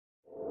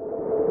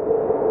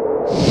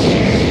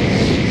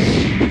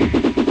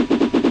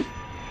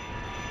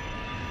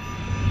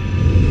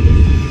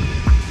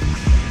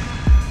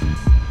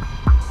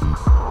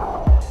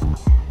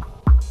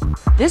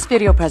This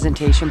video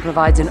presentation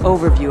provides an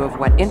overview of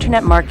what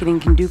Internet marketing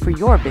can do for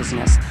your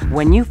business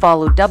when you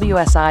follow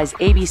WSI's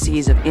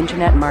ABCs of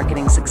Internet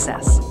marketing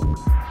success.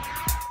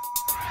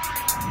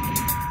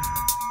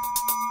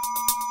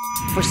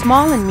 For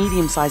small and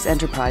medium-sized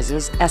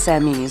enterprises,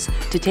 SMEs,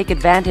 to take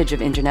advantage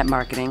of Internet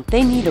marketing,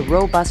 they need a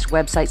robust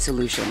website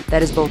solution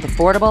that is both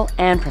affordable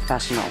and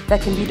professional,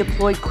 that can be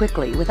deployed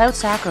quickly without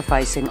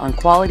sacrificing on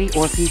quality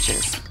or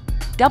features.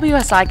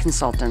 WSI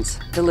consultants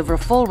deliver a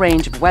full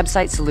range of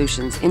website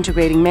solutions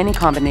integrating many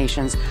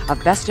combinations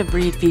of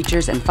best-of-breed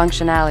features and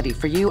functionality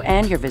for you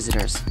and your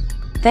visitors.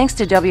 Thanks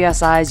to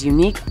WSI's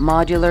unique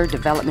modular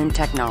development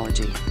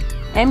technology.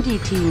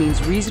 MDT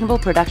means reasonable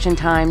production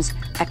times,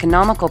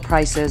 economical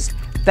prices,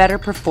 better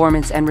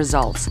performance and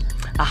results,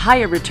 a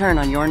higher return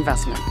on your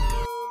investment.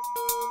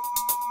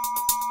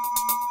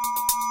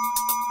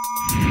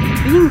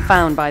 Being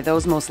found by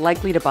those most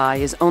likely to buy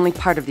is only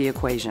part of the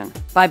equation.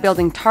 By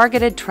building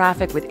targeted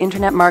traffic with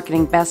Internet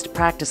marketing best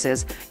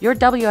practices, your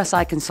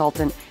WSI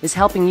consultant is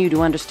helping you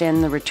to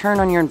understand the return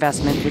on your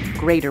investment with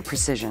greater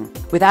precision.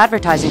 With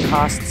advertising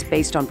costs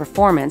based on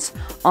performance,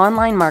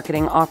 online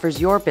marketing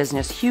offers your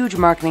business huge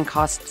marketing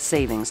cost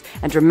savings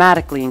and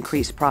dramatically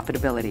increased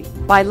profitability.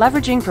 By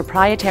leveraging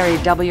proprietary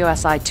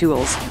WSI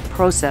tools,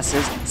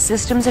 processes,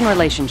 systems, and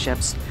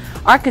relationships,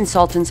 our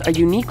consultants are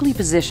uniquely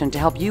positioned to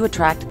help you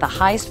attract the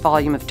highest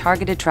volume of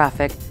targeted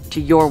traffic to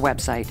your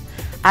website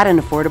at an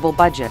affordable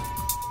budget.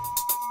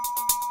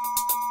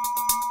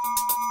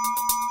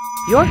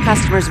 Your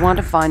customers want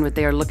to find what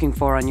they are looking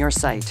for on your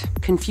site.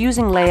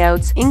 Confusing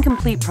layouts,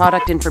 incomplete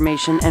product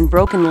information, and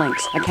broken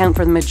links account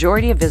for the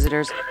majority of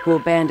visitors who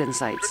abandon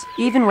sites,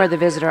 even where the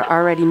visitor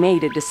already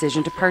made a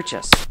decision to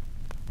purchase.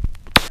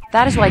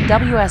 That is why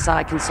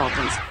WSI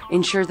consultants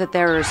ensure that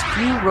there are as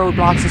few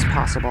roadblocks as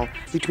possible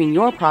between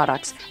your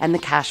products and the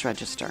cash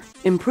register.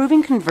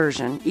 Improving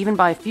conversion, even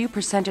by a few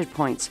percentage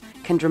points,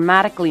 can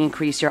dramatically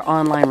increase your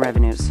online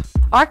revenues.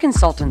 Our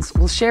consultants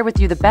will share with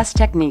you the best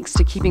techniques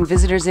to keeping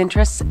visitors'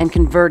 interests and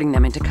converting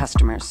them into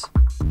customers.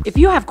 If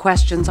you have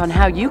questions on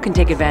how you can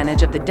take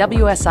advantage of the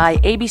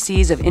WSI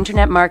ABCs of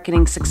Internet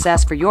marketing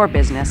success for your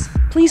business,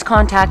 please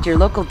contact your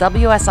local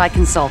WSI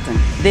consultant.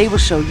 They will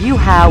show you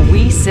how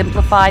we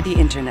simplify the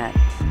Internet.